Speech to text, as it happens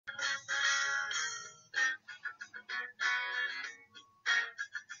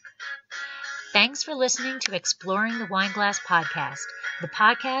Thanks for listening to Exploring the Wine Glass podcast, the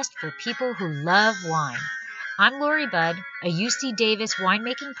podcast for people who love wine. I'm Lori Budd, a UC Davis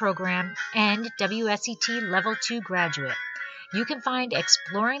winemaking program and WSET Level 2 graduate. You can find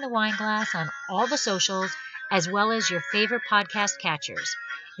Exploring the Wine Glass on all the socials as well as your favorite podcast catchers.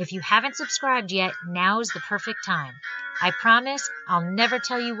 If you haven't subscribed yet, now's the perfect time. I promise I'll never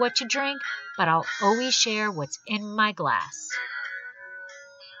tell you what to drink, but I'll always share what's in my glass.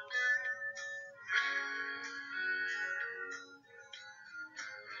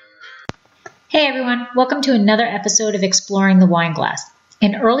 Hey everyone, welcome to another episode of Exploring the Wine Glass.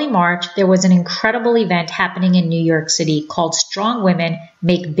 In early March, there was an incredible event happening in New York City called Strong Women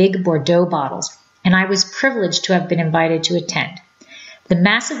Make Big Bordeaux Bottles, and I was privileged to have been invited to attend. The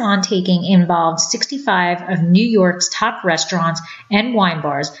massive undertaking involved 65 of New York's top restaurants and wine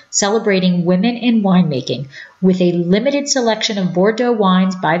bars celebrating women in winemaking with a limited selection of Bordeaux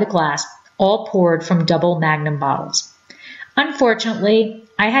wines by the glass, all poured from double magnum bottles. Unfortunately,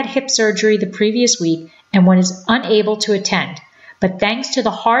 I had hip surgery the previous week and was unable to attend, but thanks to the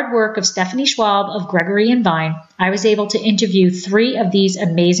hard work of Stefanie Schwalb of Gregory and Vine, I was able to interview 3 of these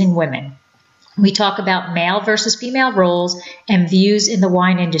amazing women. We talk about male versus female roles and views in the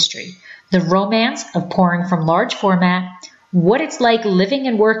wine industry, the romance of pouring from large format, what it's like living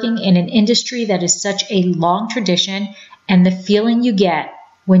and working in an industry that is such a long tradition, and the feeling you get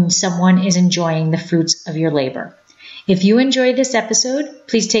when someone is enjoying the fruits of your labor. If you enjoyed this episode,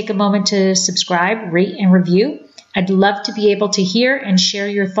 please take a moment to subscribe, rate, and review. I'd love to be able to hear and share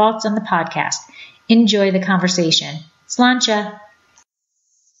your thoughts on the podcast. Enjoy the conversation. Sláinte!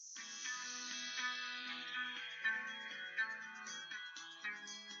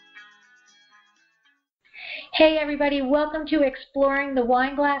 Hey everybody, welcome to Exploring the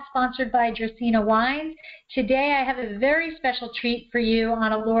Wine Glass, sponsored by Dracaena Wines. Today I have a very special treat for you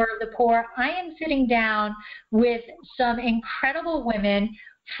on Allure of the Pour. I am sitting down with some incredible women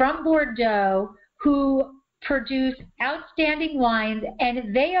from Bordeaux who produce outstanding wines,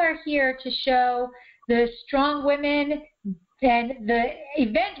 and they are here to show the Strong Women, and the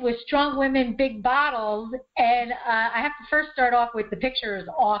event was Strong Women Big Bottles, and I have to first start off with the picture is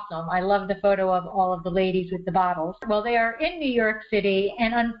awesome. I love the photo of all of the ladies with the bottles. Well, they are in New York City,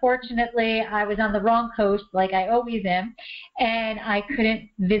 and unfortunately, I was on the wrong coast, like I always am, and I couldn't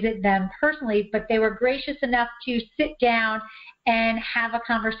visit them personally, but they were gracious enough to sit down and have a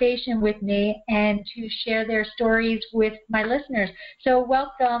conversation with me and to share their stories with my listeners. So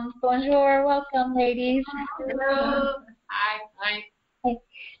welcome, bonjour, welcome, ladies. Hello. Hi.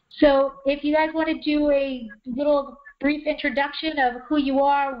 So if you guys want to do a little brief introduction of who you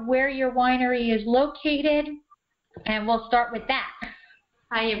are, where your winery is located, and we'll start with that.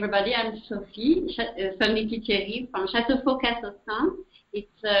 Hi everybody, I'm Sophie Thierry from Châteaufour-Cassossin.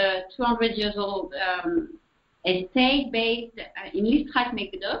 It's a 200 years old estate based in Listrac,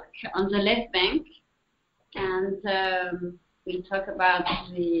 Médoc, on the left bank, and we'll talk about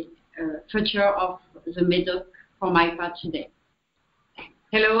the future of the Médoc for my part today.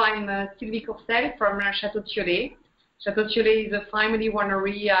 Hello, I'm Sylvie Courcelle from Château Thiolet. Château Thiolet is a family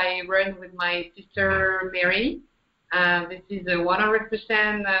winery I run with my sister Mary. This is a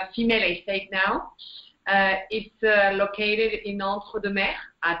 100% female estate now. It's located in Entre-deux-Mers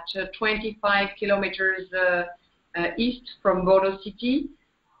at 25 kilometers east from Bordeaux city,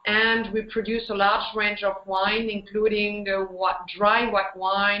 and we produce a large range of wine, including dry white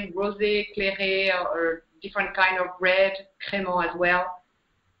wine, rosé, clairé, or different kind of red, crémant as well.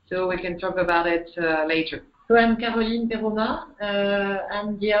 So we can talk about it later. So I'm Caroline Perroma.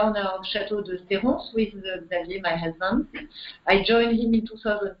 I'm the owner of Château de Stérons with Xavier, my husband. I joined him in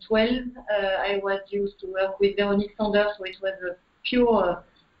 2012. I was used to work with Véronique Sanders, so it was a pure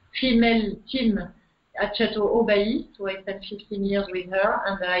female team at Château Aubailly. So I spent 15 years with her,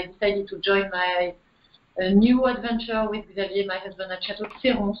 and I decided to join my new adventure with Xavier, my husband, at Château de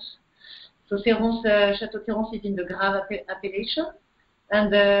Stérons. So Château de Stérons is in the Grave appellation.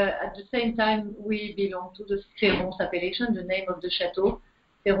 And at the same time, we belong to the Stérons appellation, the name of the chateau.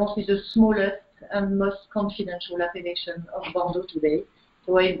 Stérons is the smallest and most confidential appellation of Bordeaux today.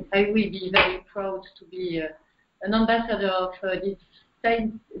 So I will be very proud to be an ambassador of this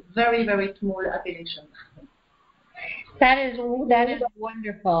very, very small appellation. That is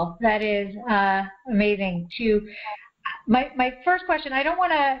wonderful. That is amazing. My first question, I don't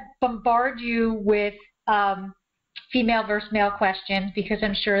want to bombard you with female versus male questions, because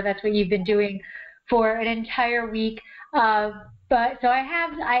I'm sure that's what you've been doing for an entire week. But so I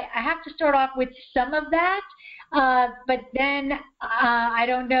have to start off with some of that. But then I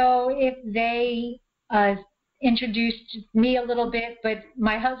don't know if they introduced me a little bit, but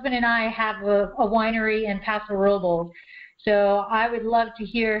my husband and I have a winery in Paso Robles. So I would love to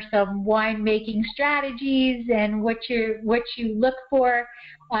hear some winemaking strategies and what you look for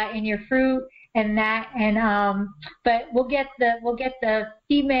in your fruit and that. And but we'll get the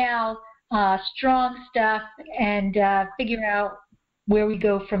female strong stuff and figure out where we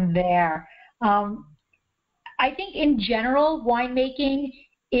go from there. I think in general, winemaking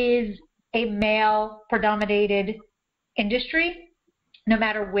is a male-predominated industry, no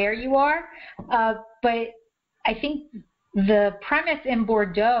matter where you are. But I think the premise in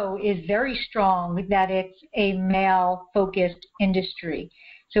Bordeaux is very strong that it's a male-focused industry.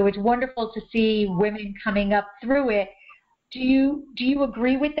 So it's wonderful to see women coming up through it. Do you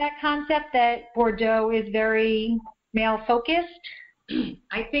agree with that concept that Bordeaux is very male-focused?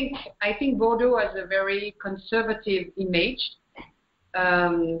 I think Bordeaux has a very conservative image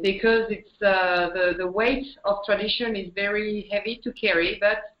because it's the weight of tradition is very heavy to carry,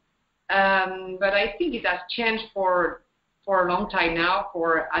 but I think it has changed for a long time now,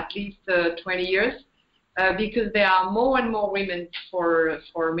 for at least 20 years, because there are more and more women for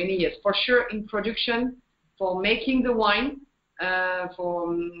many years. For sure, in production, for making the wine, there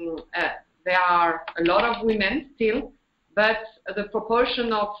are a lot of women still, but the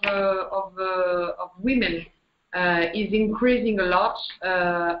proportion of women is increasing a lot.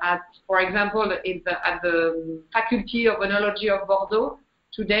 For example, at the Faculty of Oenology of Bordeaux,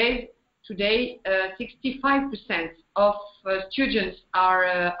 today 65% of students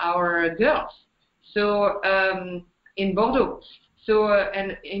are girls. So in Bordeaux. So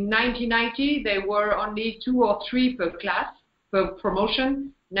and in 1990 there were only 2 or 3 per class per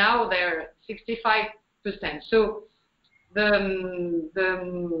promotion. Now they're 65%. So the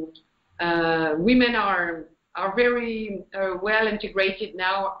women are very well integrated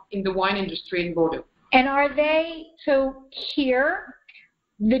now in the wine industry in Bordeaux. And are they, so here,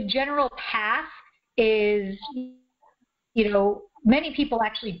 the general path is, many people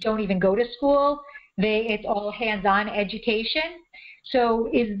actually don't even go to school. It's all hands-on education. So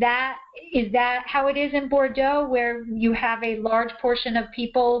is that how it is in Bordeaux, where you have a large portion of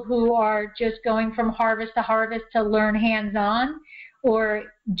people who are just going from harvest to harvest to learn hands-on? Or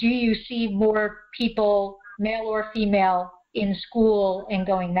do you see more people, male or female, in school and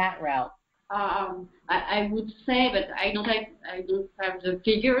going that route? I would say, but I don't have the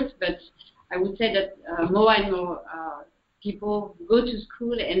figures, but I would say that more and more people go to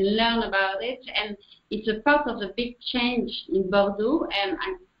school and learn about it, and it's a part of the big change in Bordeaux. And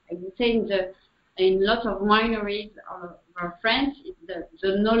I would say in lots of wineries of our friends,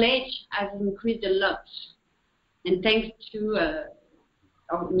 the knowledge has increased a lot, and thanks to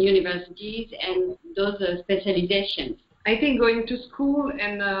our universities and those specializations. I think going to school,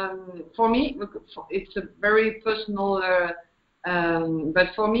 and for me, it's a very personal,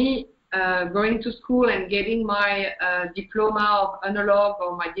 but for me, going to school and getting my diploma of oenologue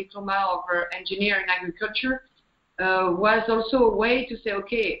or my diploma of engineer in agriculture was also a way to say,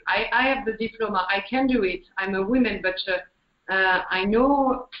 okay, I have the diploma, I can do it, I'm a woman, but I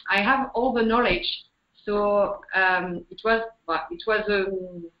know I have all the knowledge. So it was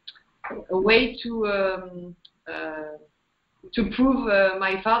a way to prove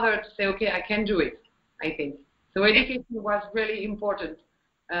my father, to say, okay, I can do it, I think. So education was really important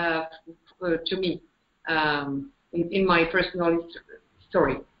to me in my personal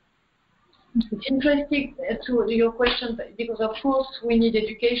story. It's interesting to your question, because of course we need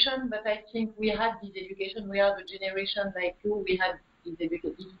education, but I think we had this education, we are the generation like you, we had this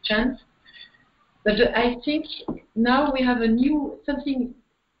chance. But I think now we have something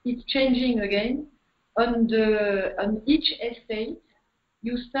is changing again. On each estate,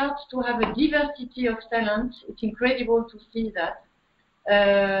 you start to have a diversity of talents. It's incredible to see that,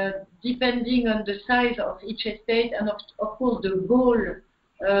 depending on the size of each estate and of course the goal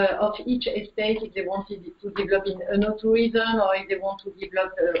of each estate, if they wanted to develop in œnotourism or if they want to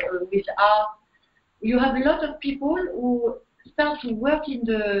develop with art. You have a lot of people who start to work in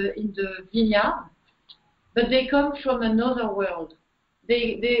the vineyard, but they come from another world.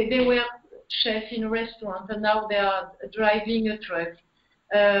 They were chef in a restaurant, and now they are driving a truck.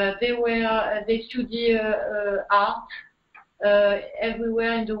 They study art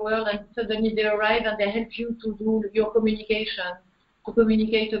everywhere in the world, and suddenly they arrive and they help you to do your communication, to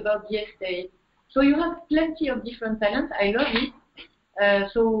communicate about the estate. So you have plenty of different talents. I love it.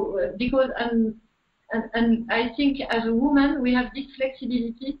 Because I think as a woman we have this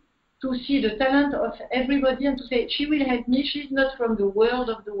flexibility to see the talent of everybody and to say, she will help me. She's not from the world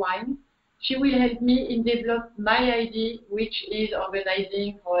of the wine. She will help me in develop my idea, which is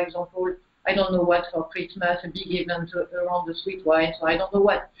organizing, for example, I don't know what, for Christmas, a big event around the sweet wine, so I don't know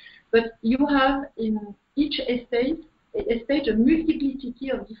what. But you have in each estate a multiplicity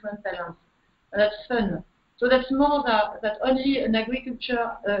of different talents. And that's fun. So that's more that only an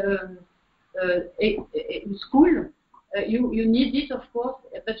agriculture school. You need it, of course,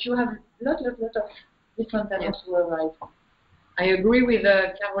 but you have lot of different talents to arrive. I agree with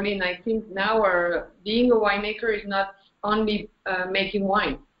Caroline. I think now being a winemaker is not only making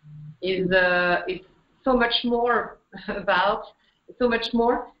wine. It's so much more about, so much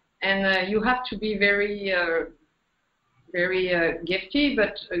more, and you have to be very gifty,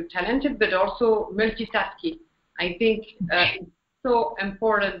 but talented, but also multitasking. I think it's so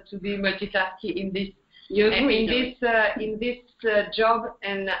important to be multitasking in this job,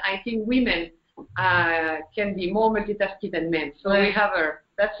 and I think women can be more multitasking than men. So we have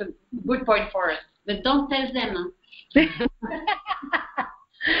that's a good point for us. But don't tell them.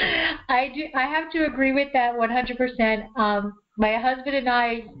 I have to agree with that 100%. My husband and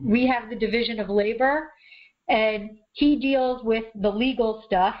I, we have the division of labor, and he deals with the legal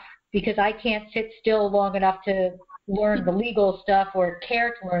stuff because I can't sit still long enough to learn the legal stuff or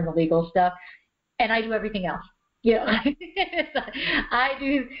care to learn the legal stuff, and I do everything else. I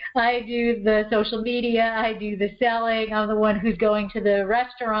do the social media, I do the selling, I'm the one who's going to the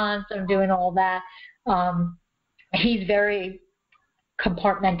restaurants, I'm doing all that. He's very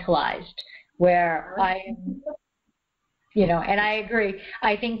compartmentalized, where I am, and I agree.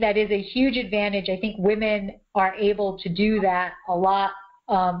 I think that is a huge advantage. I think women are able to do that a lot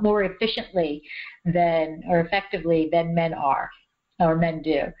more efficiently or effectively than men are, or men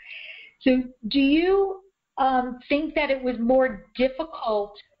do. So do you think that it was more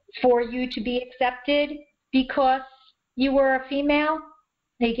difficult for you to be accepted because you were a female?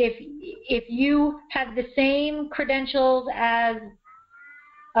 Like if you had the same credentials as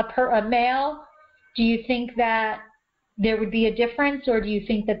a male, do you think that there would be a difference, or do you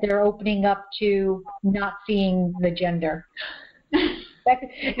think that they're opening up to not seeing the gender?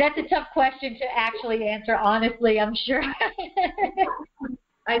 That's a tough question to actually answer honestly, I'm sure.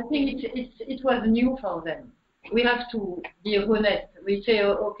 I think it was new for them. We have to be honest. We say,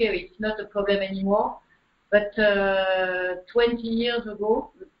 okay, it's not a problem anymore. But 20 years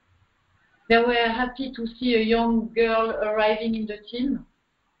ago, they were happy to see a young girl arriving in the team,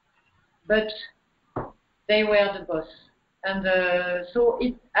 but they were the boss. And so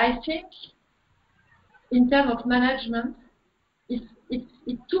I think, in terms of management,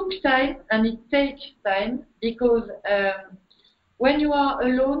 it took time, and it takes time, because when you are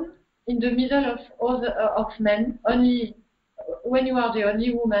alone in the middle of men, only when you are the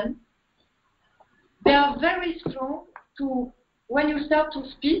only woman, they are very strong when you start to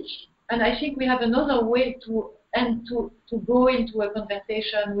speak. And I think we have another way to go into a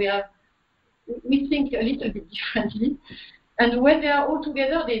conversation. We think a little bit differently, and when they are all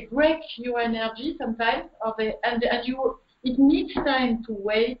together, they break your energy sometimes, it needs time to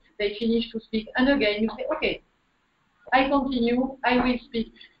wait. They finish to speak, and again you say, okay, I continue. I will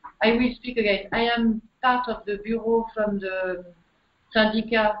speak again. I am part of the bureau from the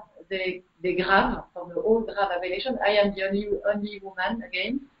syndicat des Graves, from the old Grave Appellation. I am the only woman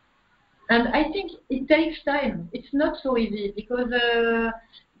again. And I think it takes time. It's not so easy, because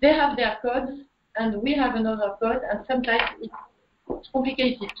they have their codes and we have another code, and sometimes it's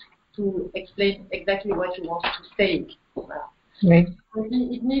complicated to explain exactly what you want to say. Right.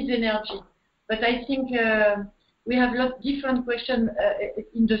 It needs energy. But I think we have different questions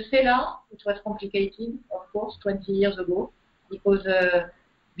in the cellar. It was complicated, of course, 20 years ago, because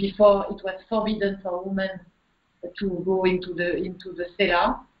before it was forbidden for women to go into the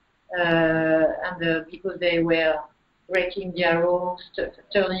cellar. And because they were breaking the arrows,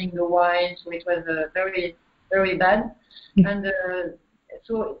 turning the wine, so it was very, very bad. And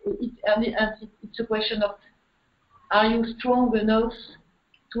so it's a question of, are you strong enough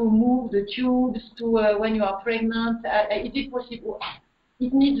to move the tubes to when you are pregnant? Is it possible?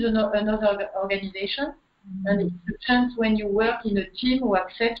 It needs another organization, and it's a chance when you work in a team who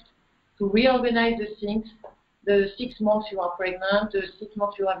accepts to reorganize the things. The 6 months you are pregnant, the 6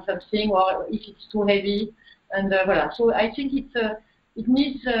 months you have something, or if it's too heavy, and voilà. So I think it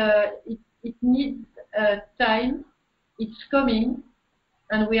needs time. It's coming,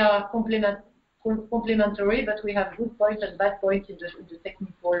 and we are complementary, but we have good points and bad points in the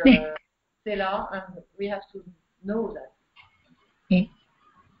technical cellar, and we have to know that.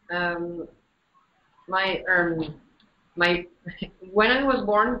 When I was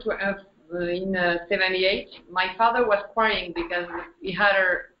born in 78, my father was crying because he had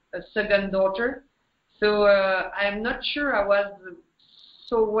a second daughter. So I'm not sure I was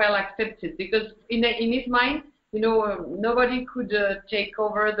so well accepted because in his mind, nobody could take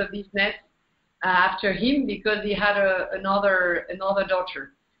over the business after him because he had another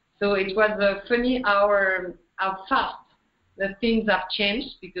daughter. So it was funny how fast the things have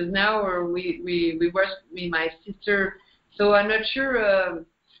changed because now we work with my sister. So I'm not sure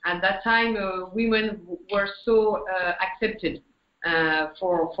at that time women were so accepted.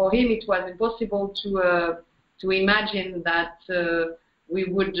 For him, it was impossible to imagine that we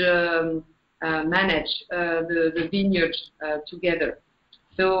would manage the vineyard together.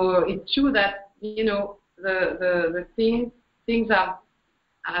 So it's true that the things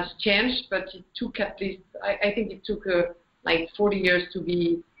has changed, but it took at least I think it took like 40 years to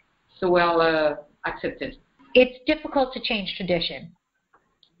be so well accepted. It's difficult to change tradition.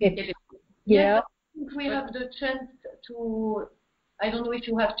 I think we have the chance to. I don't know if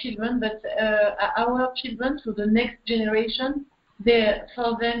you have children, but our children, so the next generation,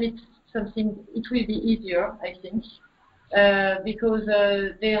 for them it's something. It will be easier, I think, because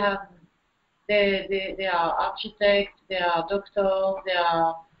they are architects, they are doctors, they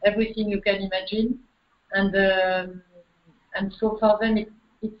are everything you can imagine, and so for them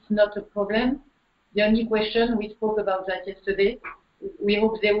it's not a problem. The only question, we spoke about that yesterday, we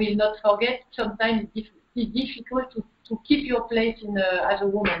hope they will not forget, sometimes it's difficult to keep your place as a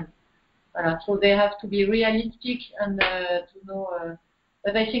woman. So they have to be realistic and to know,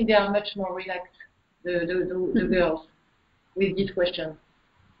 but I think they are much more relaxed, the girls, with this question.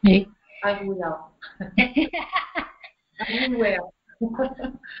 As we are. As we were.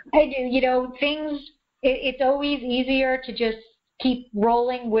 I do. Things, it's always easier to just keep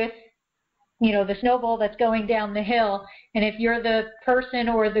rolling with, the snowball that's going down the hill. And if you're the person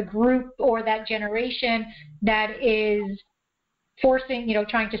or the group or that generation that is forcing,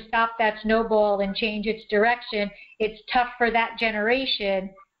 trying to stop that snowball and change its direction, it's tough for that generation.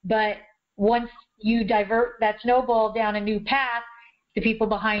 But once you divert that snowball down a new path, the people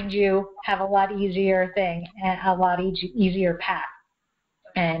behind you have a lot easier thing, a lot easier path.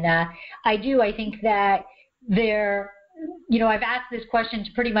 And I think that I've asked this question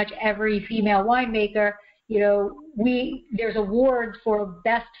to pretty much every female winemaker. There's awards for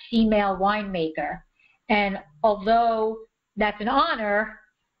best female winemaker. And although that's an honor,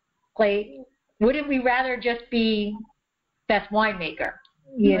 wouldn't we rather just be best winemaker?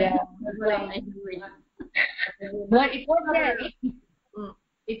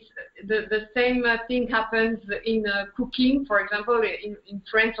 It's the same thing happens in cooking. For example, in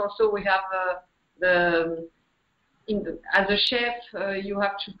France also we have as a chef you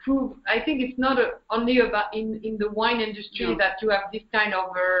have to prove. I think it's not only about in the wine industry that you have this kind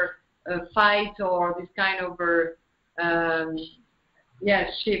of fight or this kind of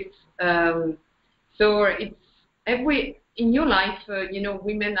shift. So it's in your life,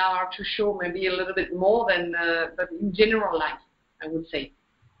 women are to show maybe a little bit more than, but in general life, I would say.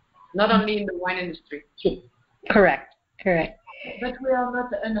 Not only in the wine industry. Correct. But we are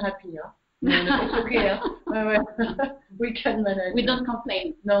not unhappy, huh? It's okay, huh? We can manage. We don't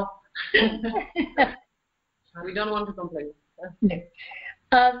complain. No. We don't want to complain.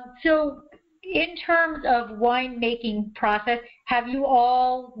 So in terms of winemaking process, have you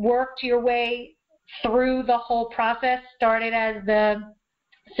all worked your way through the whole process? Started as the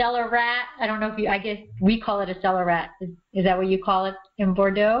cellar rat. I don't know I guess we call it a cellar rat. Is that what you call it in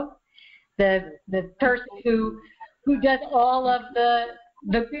Bordeaux? The person who does all of the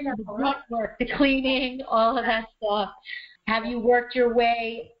grunt work, the cleaning, all of that stuff. Have you worked your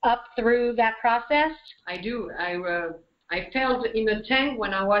way up through that process? I do. I fell in a tank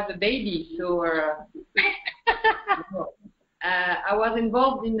when I was a baby, so I was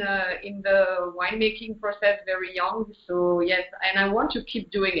involved in the winemaking process very young. So yes, and I want to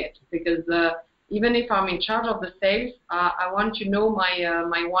keep doing it because even if I'm in charge of the sales, I want to know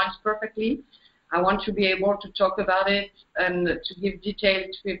my wines perfectly. I want to be able to talk about it and to give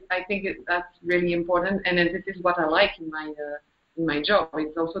details. I think that's really important, and this is what I like in my job.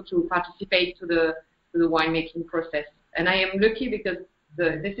 It's also to participate to the winemaking process. And I am lucky because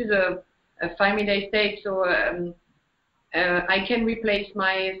this is a family estate, so I can replace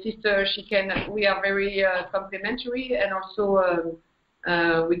my sister. We are very complementary, and also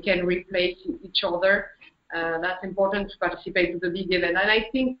we can replace each other. That's important to participate to the big event. And I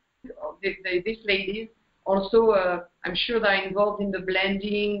think these ladies also, I'm sure they're involved in the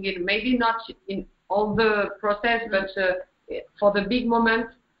blending, maybe not in all the process, but for the big moment,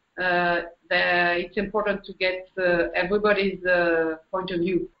 it's important to get everybody's point of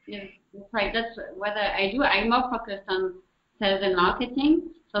view. Yes, that's right. That's what I do. I'm more focused on sales and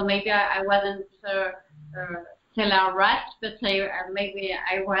marketing, so maybe I wasn't cellar rat, but maybe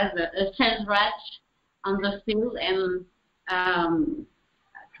I was a sales rat on the field and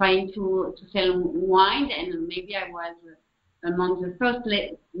trying to sell wine, and maybe I was among the first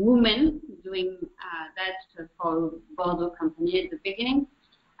women doing that for Bordeaux company at the beginning.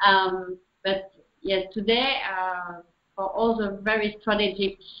 But yes, today for all the very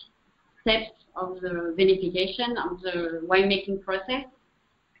strategic steps of the vinification, of the winemaking process,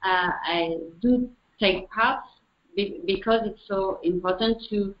 I do take part because it's so important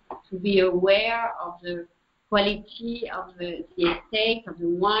to be aware of the quality of the estate, of the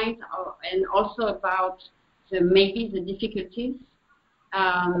wines, and also about maybe the difficulties,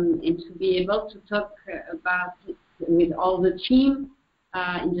 and to be able to talk about it with all the team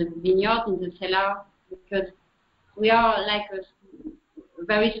in the vineyard, in the cellar, because we are like a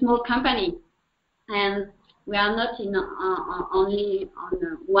very small company, and we are not only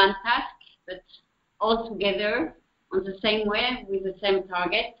on one task, but all together on the same way with the same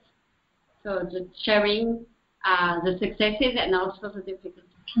target. So the sharing the successes and also the difficulties.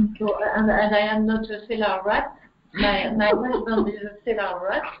 So, and I am not a cellar rat. My husband is a cellar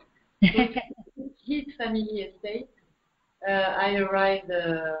rat. So his family estate. I arrived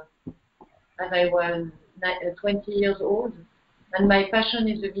as I was 20 years old, and my passion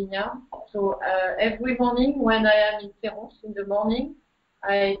is the vineyard. So every morning when I am in Terence in the morning,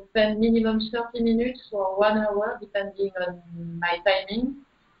 I spend minimum 30 minutes or 1 hour, depending on my timing,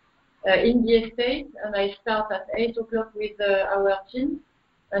 in the estate, and I start at 8 o'clock with our team.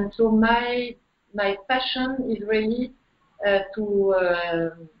 And so my passion is really to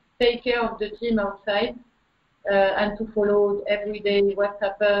take care of the team outside and to follow every day what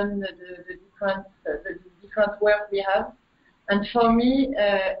happened, the different work we have. And for me,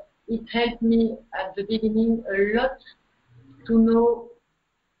 it helped me at the beginning a lot to know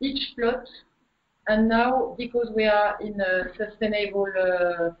each plot. And now, because we are in a sustainable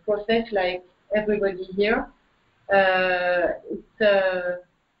process like everybody here, it's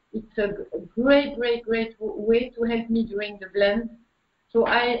a great way to help me during the blend. So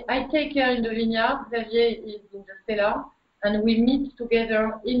I take care in the vineyard, Xavier is in the cellar, and we meet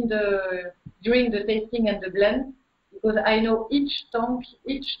together during the tasting and the blend, because I know each tank,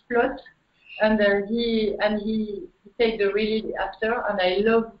 each plot, and he takes the read after, and I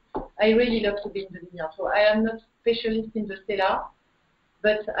really love to be in the vineyard. So I am not specialist in the cellar,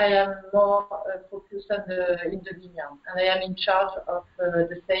 but I am more focused on in the vineyard, and I am in charge of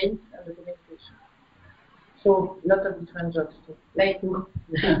the sales and the communication. So lots of different jobs too, like you.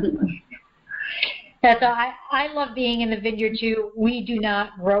 Yeah, so I love being in the vineyard too. We do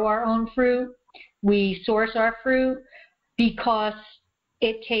not grow our own fruit. We source our fruit because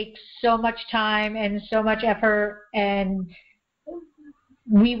it takes so much time and so much effort, and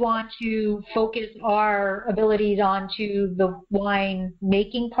we want to focus our abilities onto the wine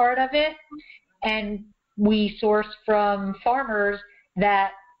making part of it, and we source from farmers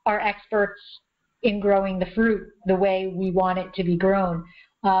that are experts in growing the fruit the way we want it to be grown.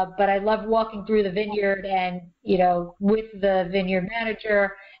 But I love walking through the vineyard and, with the vineyard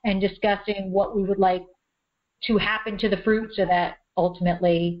manager and discussing what we would like to happen to the fruit so that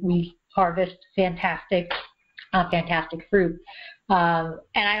ultimately we harvest fantastic fruit. And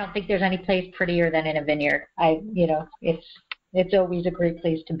I don't think there's any place prettier than in a vineyard. It's always a great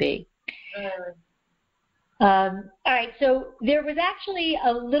place to be. All right, so there was actually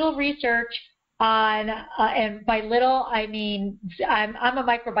a little research on, and by little I mean I'm a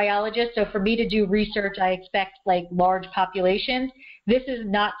microbiologist, so for me to do research I expect like large populations. This is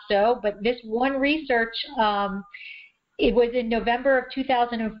not so, but this one research, it was in November of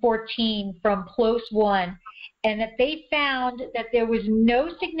 2014 from PLOS One, and that they found that there was no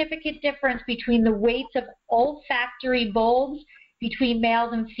significant difference between the weights of olfactory bulbs between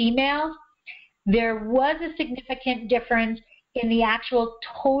males and females. There was a significant difference in the actual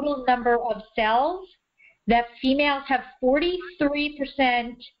total number of cells, that females have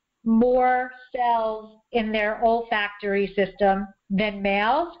 43% more cells in their olfactory system than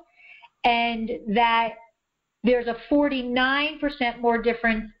males, and that there's a 49% more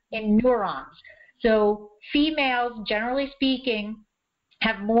difference in neurons. So females, generally speaking,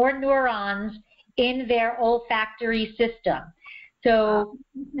 have more neurons in their olfactory system. So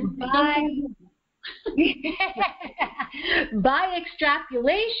by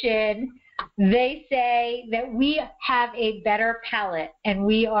extrapolation, they say that we have a better palate and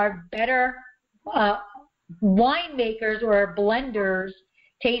we are better winemakers or blenders,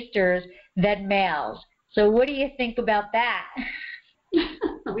 tasters than males. So what do you think about that?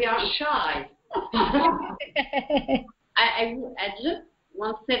 We are shy. I just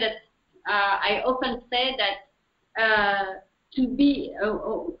want to say that I often say that to be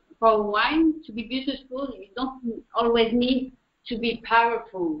for wine to be beautiful, you don't always need to be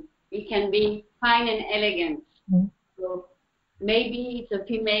powerful. It can be fine and elegant. Mm-hmm. So maybe it's a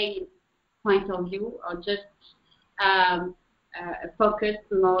female point of view, or just focused,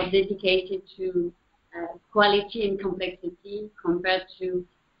 more dedicated to quality and complexity compared to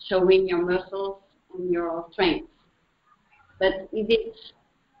showing your muscles and your strength. But if it's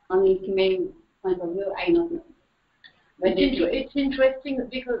only female point of view, I don't know. But it's interesting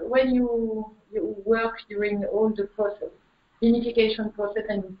because when you work during all the process, vinification process,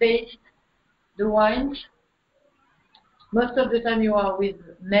 and you taste the wines, most of the time you are with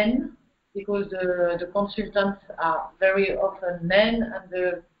men, because the consultants are very often men,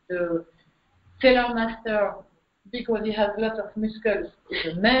 and the cellar master, because he has a lot of muscles,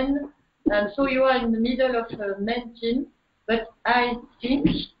 is a man, and so you are in the middle of a men team. But I think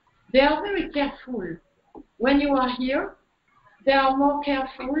they are very careful. When you are here, they are more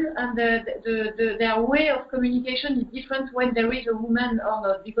careful, and their way of communication is different when there is a woman or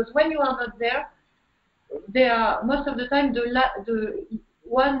not. Because when you are not there, they are most of the time the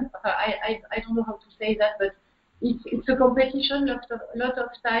one. I don't know how to say that, but it's a competition, lot of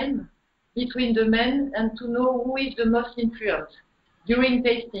time between the men, and to know who is the most influenced during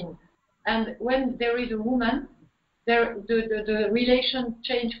tasting. And when there is a woman, the relation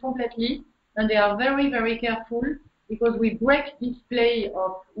change completely, and they are very, very careful, because we break this play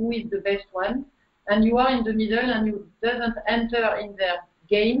of who is the best one, and you are in the middle, and you doesn't enter in their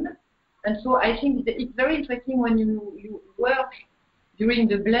game. And so I think it's very interesting when you work during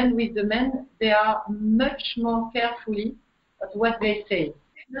the blend with the men. They are much more carefully at what they say.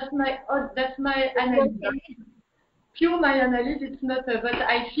 That's my analysis. Pure my analysis. It's not, but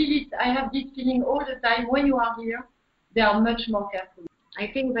I feel it. I have this feeling all the time. When you are here, they are much more careful. I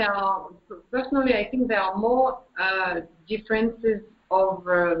think there are more differences of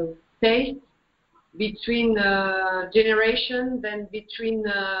taste between generations than between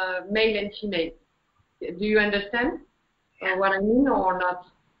male and female. Do you understand what I mean, or not?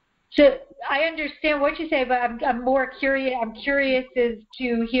 So I understand what you say, but I'm more curious. I'm curious as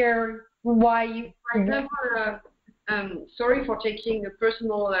to hear why you. For example, sorry for taking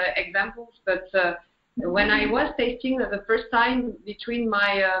personal examples, but when I was tasting the first time between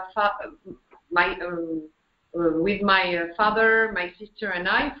with my father, my sister, and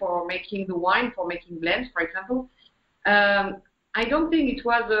I, for making the wine, for making blends, for example, I don't think it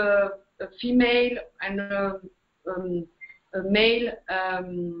was a female and a male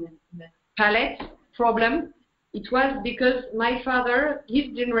palate problem. It was because my father,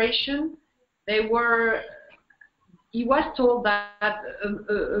 his generation, he was told that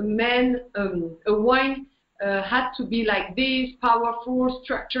a wine had to be like this, powerful,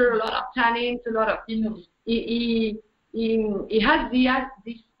 structure, a lot of tannins, a lot of, he has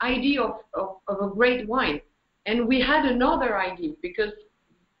this idea of a great wine. And we had another idea because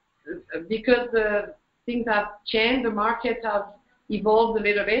things have changed, the market has evolved a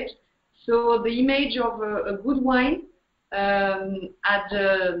little bit. So the image of a good wine had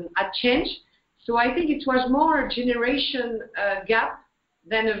changed. So I think it was more a generation gap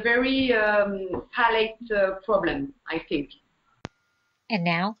than a very palate problem, I think. And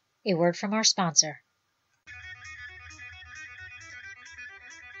now, a word from our sponsor.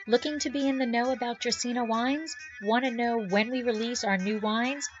 Looking to be in the know about Dracaena Wines? Want to know when we release our new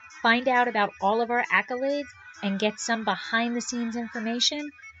wines? Find out about all of our accolades and get some behind-the-scenes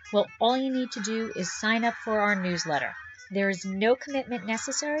information? Well, all you need to do is sign up for our newsletter. There is no commitment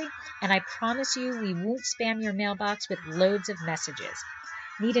necessary, and I promise you we won't spam your mailbox with loads of messages.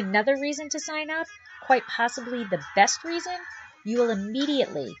 Need another reason to sign up? Quite possibly the best reason? You will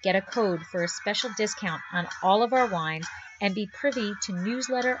immediately get a code for a special discount on all of our wines and be privy to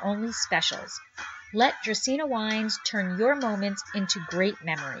newsletter-only specials. Let Dracaena Wines turn your moments into great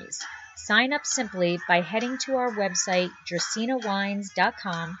memories. Sign up simply by heading to our website,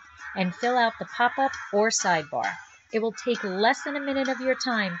 dracaenawines.com, and fill out the pop-up or sidebar. It will take less than a minute of your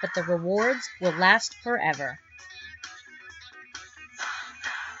time, but the rewards will last forever.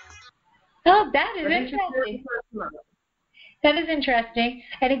 Oh, that is interesting. That is interesting.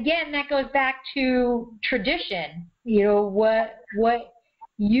 And again, that goes back to tradition. You know, what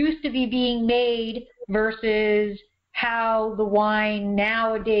used to be being made versus how the wine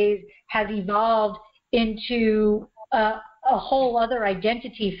nowadays has evolved into a whole other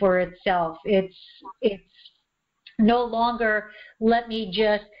identity for itself. It's no longer let me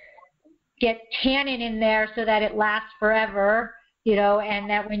just get tannin in there so that it lasts forever, you know, and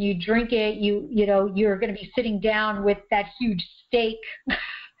that when you drink it, you're going to be sitting down with that huge steak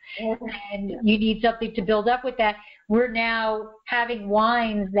and you need something to build up with that. We're now having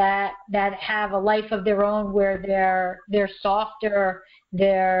wines that have a life of their own, where they're softer,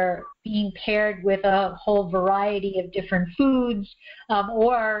 they're being paired with a whole variety of different foods,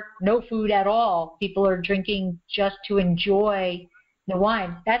 or no food at all. People are drinking just to enjoy the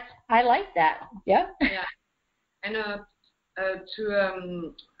wine. I like that. Yeah. Yeah. And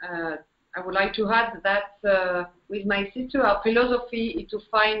I would like to add that with my sister, our philosophy is to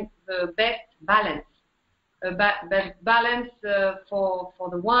find the best balance. Best balance for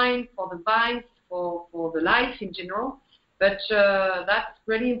the wine, for the vines, for the life in general. But that's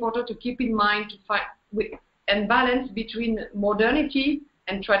really important to keep in mind, to find and balance between modernity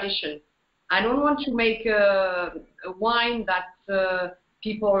and tradition. I don't want to make a wine that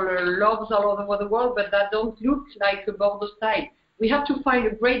people love all over the world, but that don't look like a Bordeaux style. We have to find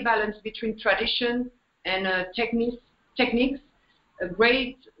a great balance between tradition and techniques, a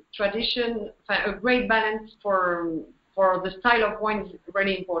great tradition, a great balance for the style of wine is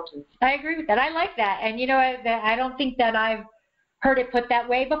really important. I agree with that. I like that. And, you know, I don't think that I've heard it put that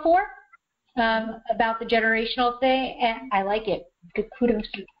way before, about the generational thing, and I like it. Good, kudos.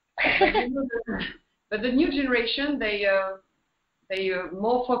 But the new generation, they are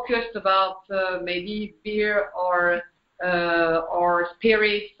more focused about maybe beer or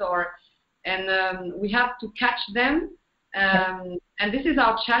spirits, and we have to catch them. And this is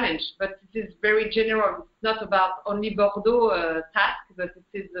our challenge, but it is very general. It's not about only Bordeaux task, but it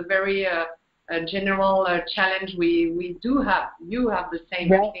is a very general challenge we do have. You have the same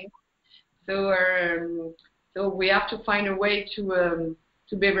thing. So we have to find a way to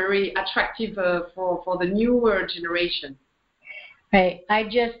be very attractive for the newer generation. Right. I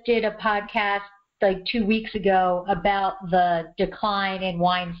just did a podcast like 2 weeks ago about the decline in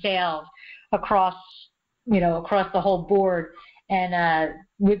wine sales across the whole board. And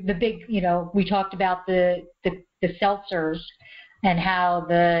with the big, we talked about the seltzers and how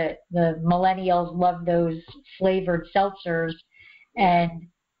the millennials love those flavored seltzers, and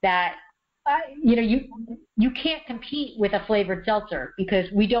that you can't compete with a flavored seltzer, because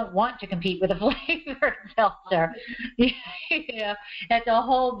we don't want to compete with a flavored seltzer. That is a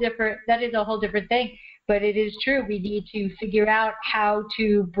whole different thing. But it is true. We need to figure out how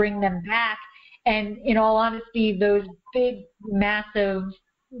to bring them back. And in all honesty, those big, massive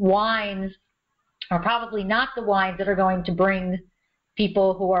wines are probably not the wines that are going to bring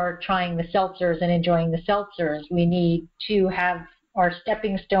people who are trying the seltzers and enjoying the seltzers. We need to have our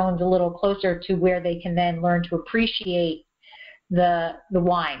stepping stones a little closer to where they can then learn to appreciate the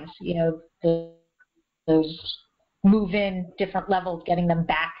wines, those move in different levels, getting them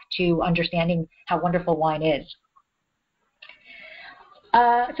back to understanding how wonderful wine is.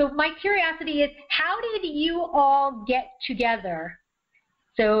 So my curiosity is, how did you all get together?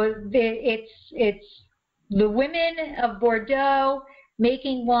 So it's the women of Bordeaux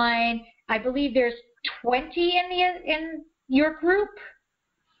making wine. I believe there's 20 in your group.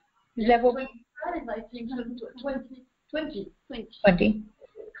 Is that what? I think 20.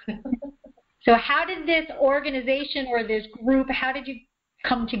 So how did this organization or this group, how did you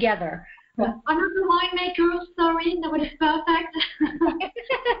come together? I'm not a winemaker, sorry, nobody's perfect.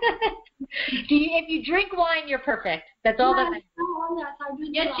 If you drink wine, you're perfect. That's all that matters. Oh, yes, I do.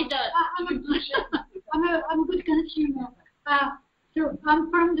 Yes, she does. I'm a good consumer. So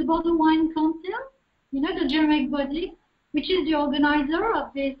I'm from the Bordeaux Wine Council, the generic body, which is the organizer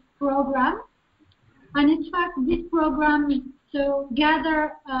of this program. And in fact, this program is to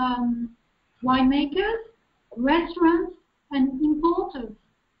gather winemakers, restaurants, and importers.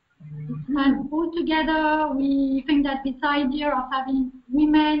 And all together, we think that this idea of having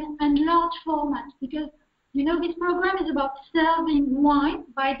women and large format, because this program is about serving wine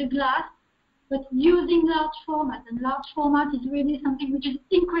by the glass, but using large format. And large format is really something which is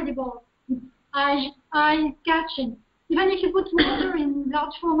incredible. It's eye-catching. Even if you put water in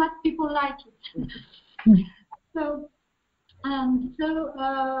large format, people like it. So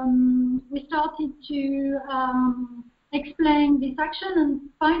we started to explain this action, and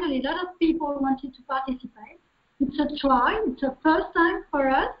finally a lot of people wanted to participate. It's a try, it's a first time for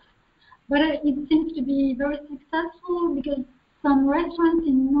us, but it seems to be very successful, because some restaurants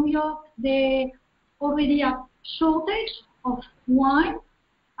in New York, they already have shortage of wine.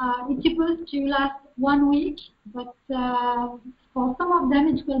 It's supposed to last 1 week, but for some of them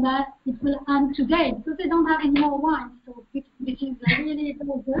it will end today, because they don't have any more wine. So this is really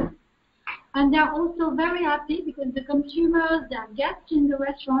very good. And they're also very happy, because the consumers, their guests in the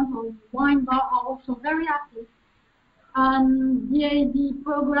restaurant or in the wine bar are also very happy. The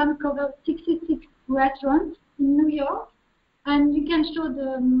program covers 66 restaurants in New York, And you can show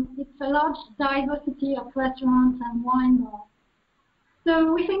it's a large diversity of restaurants and wine bars.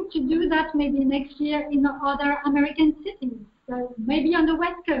 So we think to do that maybe next year in other American cities, so maybe on the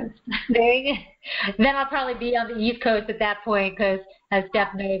West Coast. Then I'll probably be on the East Coast at that point because, as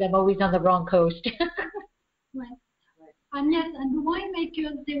Steph knows, I'm always on the wrong coast. Right. And yes, and the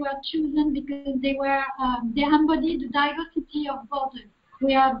winemakers, they were chosen because they embodied the diversity of Bordeaux.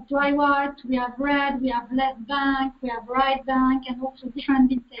 We have dry white, we have red, we have left bank, we have right bank, and also different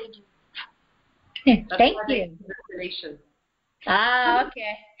vintages. Thank you. Congratulations. Ah,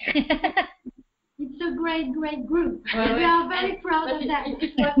 okay. It's a great, great group. Well, we are very proud of that.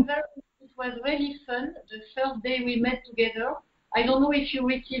 It was really fun. The first day we met together, I don't know if you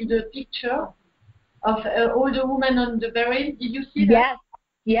received the picture of all the women on the barrel. Did you see that?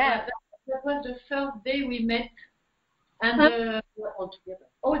 Yes. That was the first day we met. And all together,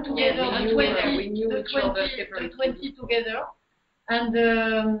 We knew each other separately. the 20 together.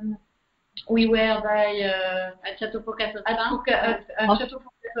 And we were At Chateau Focas at Chateau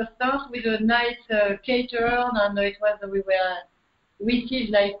Focas with a nice caterer, and we were received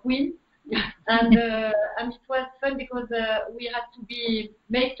like queens. And it was fun because we had to be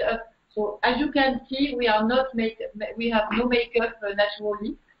made up. So as you can see, we have no makeup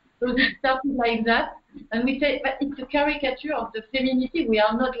naturally. So it started like that, and we say but it's a caricature of the femininity. We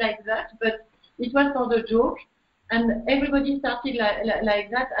are not like that, but it was for the joke, and everybody started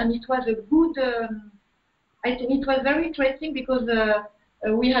like that, and it was a good. I think it was very interesting because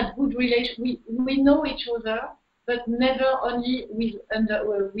we had good relation. We know each other, but never only with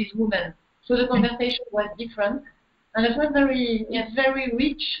women. So the conversation was different, and it was it's very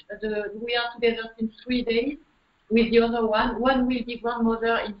rich. We are together since 3 days. With the other one will be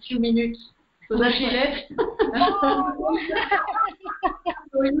grandmother in few minutes, so that she left.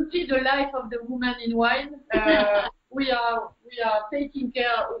 So you see the life of the woman in wine. We are taking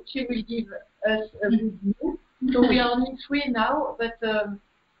care. She will give us a good view. So we are only 3 now, but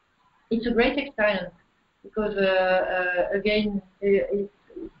it's a great experience because again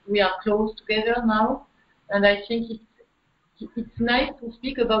we are close together now, and I think it's nice to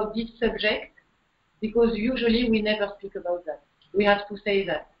speak about this subject. Because usually we never speak about that. We have to say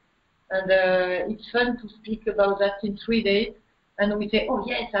that. And it's fun to speak about that in 3 days. And we say, oh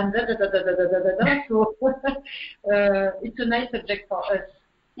yes, and da da da da da da da da. So it's a nice subject for us.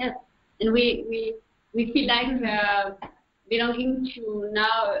 Yes, and we feel like belonging to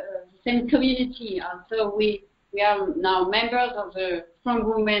now the same community. So we are now members of the Strong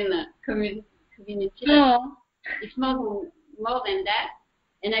Women community. Oh. It's more than that.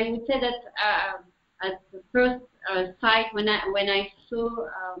 And I would say that at the first sight, when I saw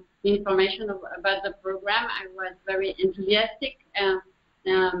the information about the program, I was very enthusiastic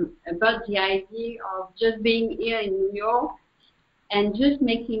about the idea of just being here in New York and just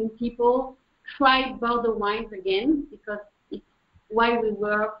making people try Bordeaux wines again, because it's why we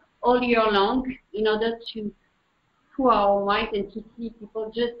work all year long in order to pour our wines and to see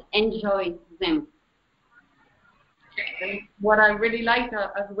people just enjoy them. And what I really like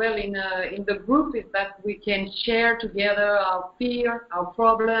as well in the group is that we can share together our fear, our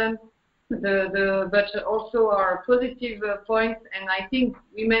problems, but also our positive points. And I think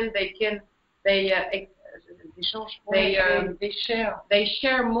women they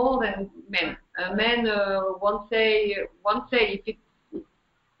share more than men. Men won't say if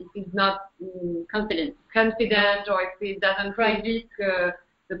it's not confident, or if it doesn't risk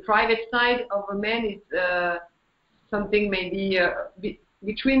the private side of a man is. Something maybe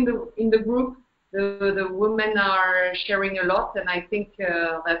in the group, the women are sharing a lot, and I think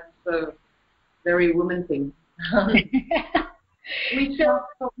that's a very woman thing. We start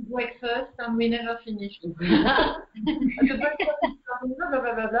from breakfast and we never finish.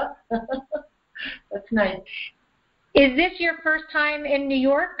 That's nice. Is this your first time in New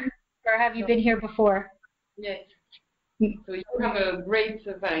York, or have you been here before? Yes. So you have a great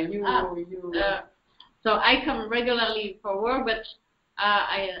So I come regularly for work, but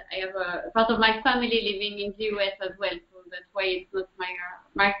I have a part of my family living in the US as well, so that's why it's not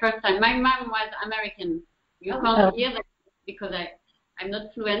my first time. My mom was American. You can't hear that because I'm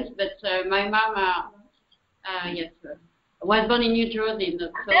not fluent, but my mom, was born in New Jersey,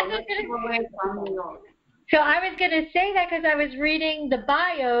 so not too away from New York. So I was going to say that because I was reading the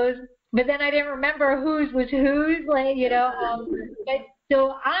bios, but then I didn't remember whose was whose,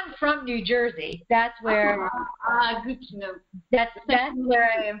 so I'm from New Jersey. That's where. Good to know. That's where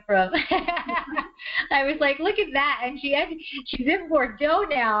I am from. I was like, look at that, and she's in Bordeaux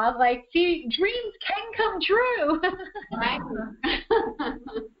now. I'm like, see, dreams can come true.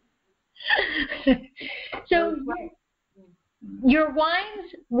 your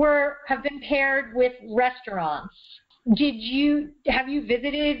wines have been paired with restaurants. Have you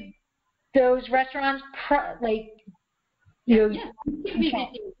visited those restaurants? Yes, we're still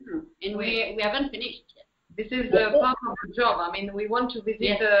visiting, and we haven't finished yet. This is part of the job. I mean, we want to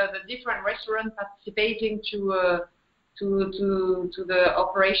visit the different restaurants participating to the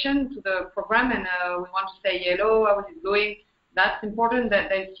operation, to the program, and we want to say hello, how is it going? That's important that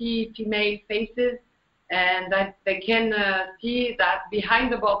they see female faces and that they can see that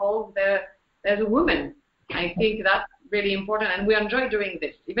behind the bubble there's a woman. I think that's really important, and we enjoy doing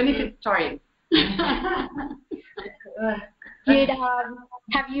this, even if it's tiring.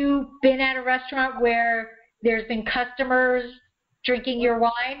 Have you been at a restaurant where there's been customers drinking your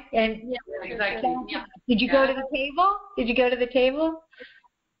wine? And exactly. Yeah. Did you go to the table? Did you go to the table?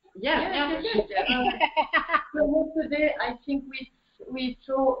 Yeah. So yesterday, I think we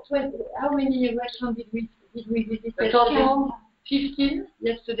saw 20. How many restaurants did we visit? 15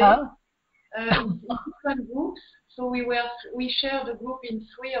 yesterday. Oh. Different groups. So we shared the group in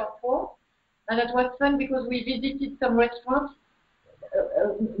 3 or 4, and that was fun because we visited some restaurants.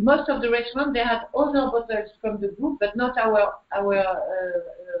 Most of the restaurants, they had other bottles from the group, but not our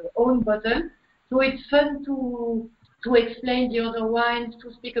own bottle. So it's fun to explain the other wines,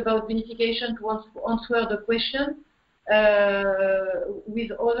 to speak about vinification, to answer the question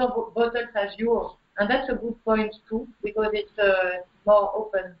with other bottles as yours. And that's a good point too, because it's more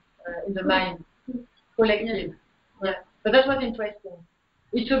open in the mind, collective. Yeah. But that was interesting.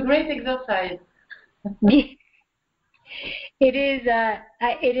 It's a great exercise. It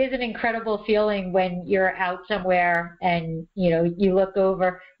is an incredible feeling when you're out somewhere and you look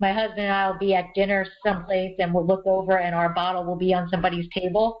over. My husband and I will be at dinner someplace and we'll look over and our bottle will be on somebody's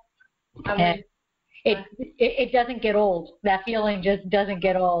table. And it doesn't get old. That feeling just doesn't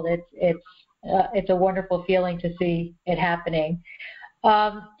get old. It's a wonderful feeling to see it happening.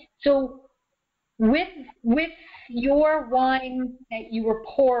 So with your wine that you were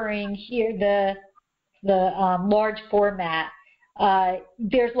pouring here, the large format.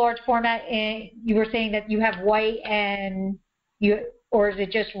 There's large format, and you were saying that you have white or is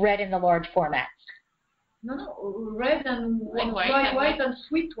it just red in the large formats? No, red and white and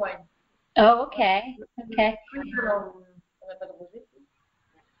sweet wine. Oh, okay. Okay.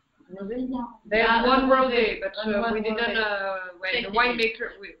 There's one rosé, but we didn't.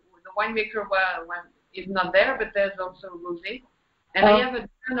 The winemaker is not there, but there's also rosé. And I have a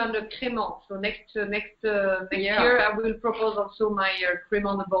turn on the Crémant. So next year, I will propose also my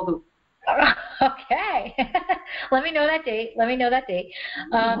Crémant de Bordeaux. Okay. Let me know that date.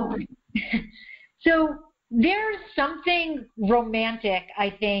 So there's something romantic, I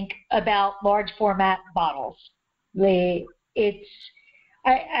think, about large format bottles. It's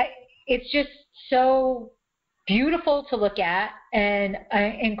just so beautiful to look at and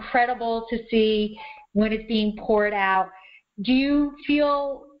incredible to see when it's being poured out. Do you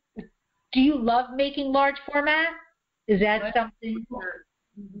love making large format? Is that something?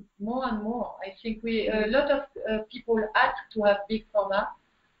 More and more. I think a lot of people ask to have big format,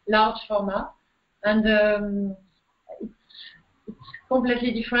 large format, and it's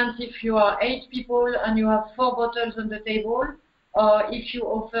completely different if you are 8 people and you have 4 bottles on the table, or if you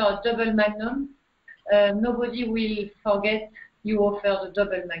offer a double magnum. Nobody will forget you offer the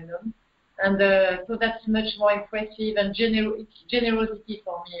double magnum. And so that's much more impressive, and it's generosity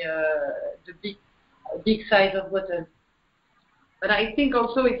for me, the big size of bottle. But I think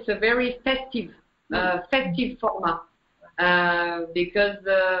also it's a very festive format, because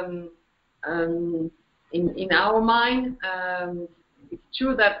in our mind, it's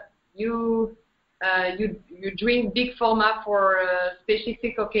true that you drink big format for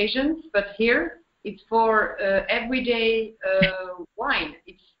specific occasions, but here it's for everyday wine.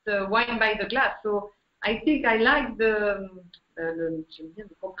 It's wine by the glass. So I think I like the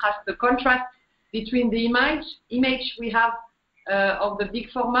contrast between the image we have of the big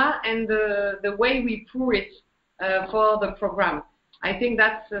format and the way we pour it for the program. I think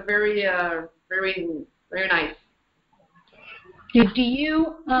that's very very nice. Do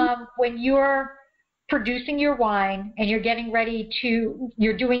you, when you're producing your wine and you're getting ready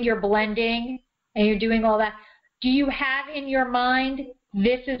you're doing your blending and you're doing all that, do you have in your mind,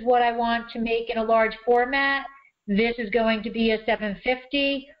 this is what I want to make in a large format, this is going to be a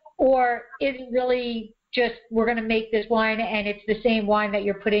 750, or is it really just we're going to make this wine and it's the same wine that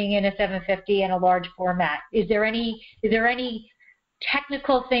you're putting in a 750 in a large format? Is there any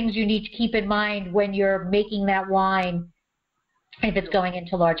technical things you need to keep in mind when you're making that wine if it's going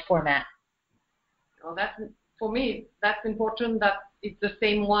into large format? Well, for me, that's important that it's the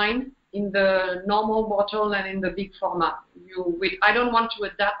same wine in the normal bottle and in the big format. I don't want to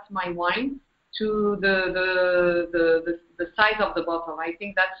adapt my wine to the size of the bottle. I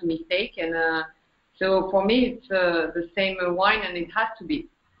think that's a mistake, and so for me it's the same wine, and it has to be.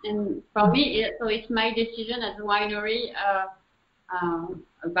 And for me, it's my decision as a winery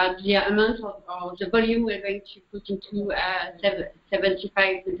about the amount or the volume we're going to put into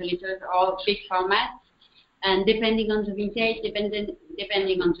 75 centiliters or big formats. And depending on the vintage,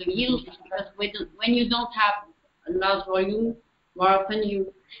 depending on the yield, because when you don't have a large volume, more often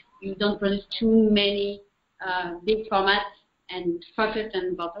you don't produce too many big formats and pockets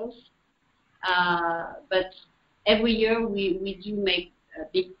and bottles. But every year we do make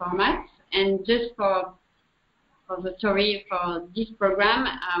big formats. And just for the story for this program,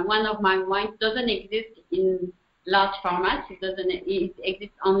 one of my wines doesn't exist in large formats. It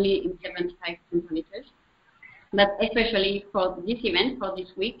exists only in 75 centiliters. But especially for this event, for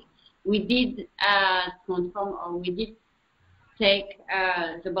this week, we did transform, or we did take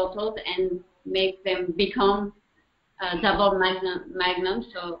the bottles and make them become double magnum.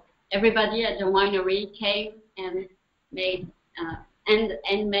 So everybody at the winery came and made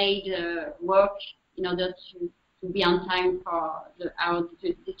work in order to be on time for our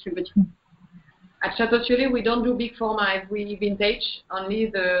distributor. At Château Thiolet, we don't do big format. We vintage only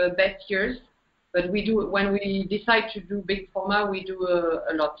the best years. But we do, when we decide to do big format, we do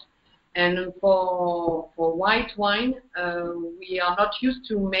a lot. And for white wine, we are not used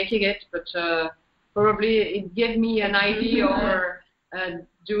to making it, but probably it gave me an idea or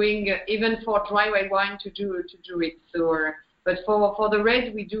doing, even for dry white wine, to do it. So, but for the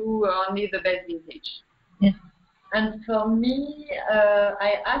red, we do only the best vintage. Yes. And for me,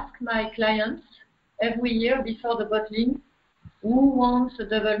 I ask my clients every year before the bottling, who wants a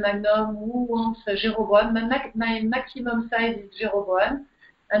double magnum, who wants a Jéroboam. My maximum size is Jéroboam,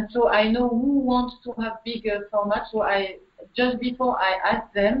 and so I know who wants to have bigger format. So just before I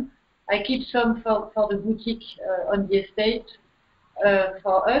ask them, I keep some for the boutique on the estate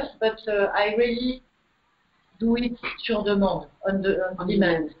for us, but I really do it sur demande, on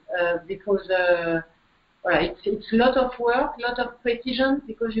demand, because it's a lot of work, a lot of precision,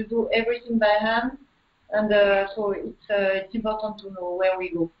 because you do everything by hand. And so it's important to know where we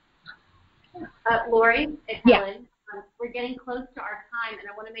go. Lori, it's Yeah. Helen. We're getting close to our time, and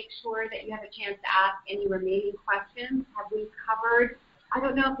I want to make sure that you have a chance to ask any remaining questions. Have we covered? I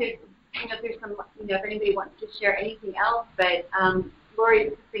don't know if there's some, if anybody wants to share anything else, but Lori,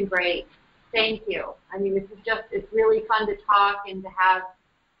 this has been great. Thank you. I mean, it's really fun to talk and to have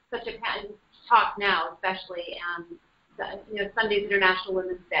such a talk now, especially. Sunday's International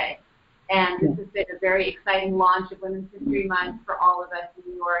Women's Day. And this has been a very exciting launch of Women's History Month for all of us in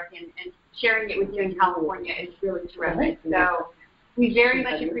New York, and sharing it with you in California is really terrific. So we very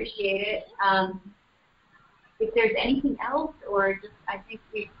much appreciate it. If there's anything else, or just, I think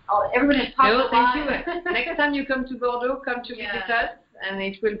everyone has talked a lot. Thank you. Next time you come to Bordeaux, come to visit us, and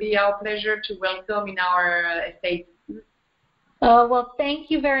it will be our pleasure to welcome in our estate. Oh, well, thank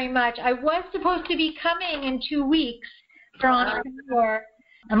you very much. I was supposed to be coming in 2 weeks for Entrepreneur.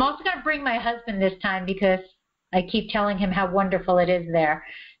 I'm also going to bring my husband this time because I keep telling him how wonderful it is there.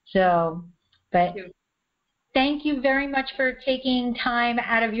 So, but thank you very much for taking time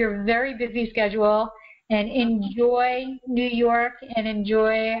out of your very busy schedule, and enjoy New York and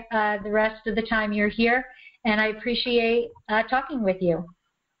enjoy the rest of the time you're here. And I appreciate talking with you.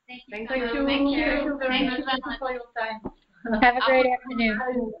 Thank you. Thank you. Thank you. Thank you for your time. Have a great afternoon.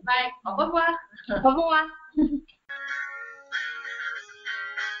 Bye. Au revoir. Au revoir.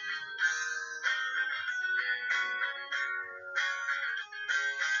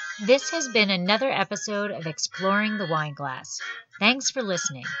 This has been another episode of Exploring the Wine Glass. Thanks for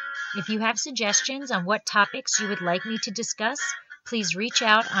listening. If you have suggestions on what topics you would like me to discuss, please reach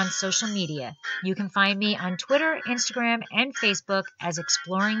out on social media. You can find me on Twitter, Instagram, and Facebook as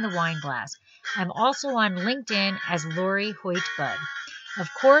Exploring the Wine Glass. I'm also on LinkedIn as Lori Hoyt-Budd. Of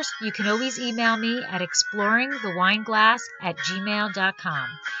course, you can always email me at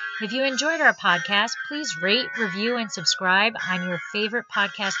exploringthewineglass@gmail.com. If you enjoyed our podcast, please rate, review, and subscribe on your favorite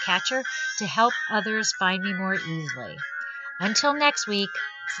podcast catcher to help others find me more easily. Until next week,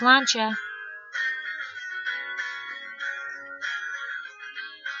 sláinte!